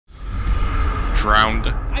drowned.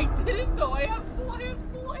 I didn't though. I had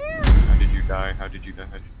full air. How did you die? How did you die?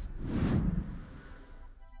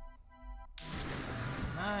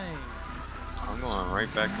 Nice. I'm going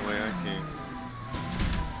right back the way I came.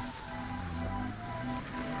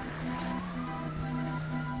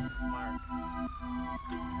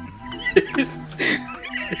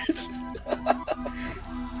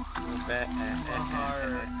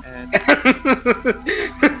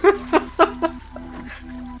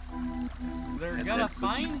 They're gonna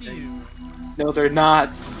find you. No, they're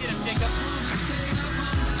not. Get him, Jacob.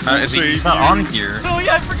 He's not on here. Oh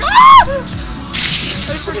yeah, I forgot.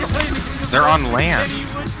 I forgot. They're on land.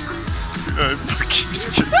 I fucking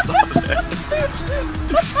just saw that.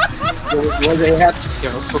 Where they have to go.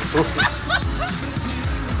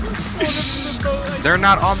 They're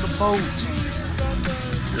not on the boat.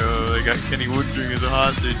 Yo, they got Kenny Woodring as a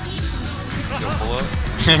hostage. Yo, pull up.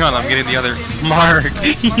 Hang on, I'm getting the other. Mark.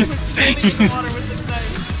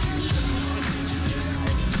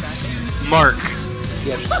 Mark.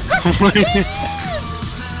 Yes.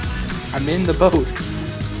 I'm in the boat.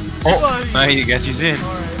 Oh, I guess he's in.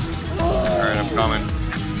 Alright, I'm coming.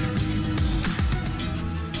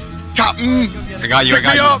 Chop! I got you, I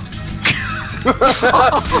got you. I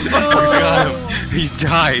got him. He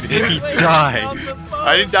died. He died.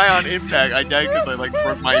 I didn't die on impact. I died because I like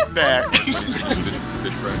broke my back.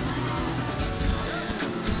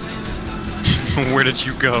 Where did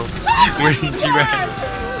you go? Where did you at?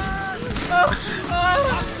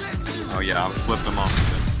 Oh yeah, I'll flip them off.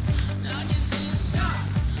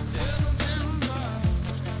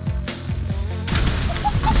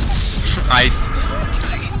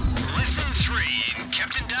 Lesson 3 in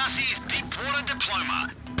Captain Darcy's Deepwater Diploma.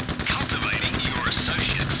 Cultivating your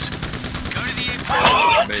associates. Go to the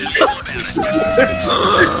airport and tell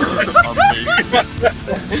them about it.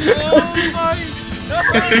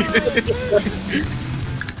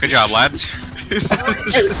 Good job, lads.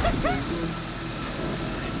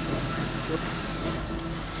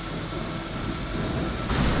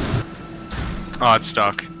 Oh, it's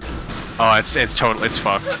stuck. Oh, it's totally, it's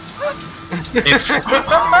fucked. It's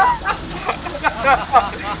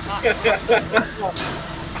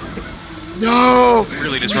No!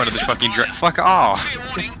 really just run to this fucking fuck off. Fair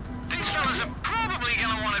warning, these fellas are probably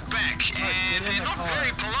gonna want it back, and they're not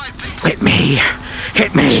very polite people. Hit me!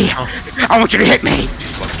 Hit me! I want you to hit me!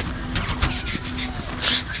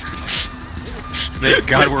 Thank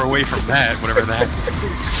God we're away from that, whatever that.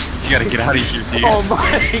 You gotta get out of here, dude. Oh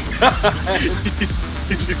my god!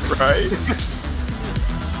 Right?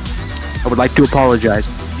 I would like to apologize.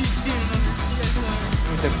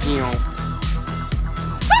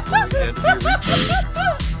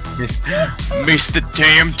 Missed the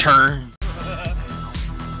damn turn.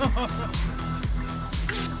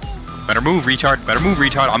 Better move, retard. Better move,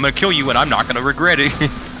 retard. I'm gonna kill you and I'm not gonna regret it.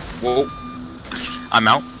 Whoa. I'm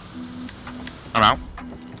out. I'm out.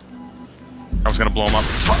 I was gonna blow him up.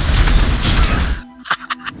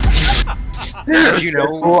 You know.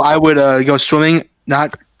 Well, I would go swimming.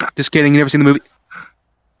 Not just kidding. You never seen the movie?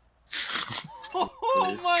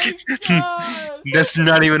 Oh my god! That's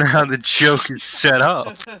not even how the joke is set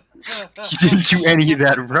up. You didn't do any of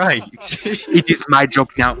that right. It is my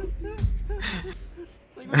joke now.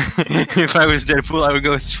 If I was Deadpool, I would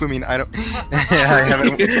go swimming. I don't. I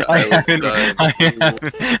haven't.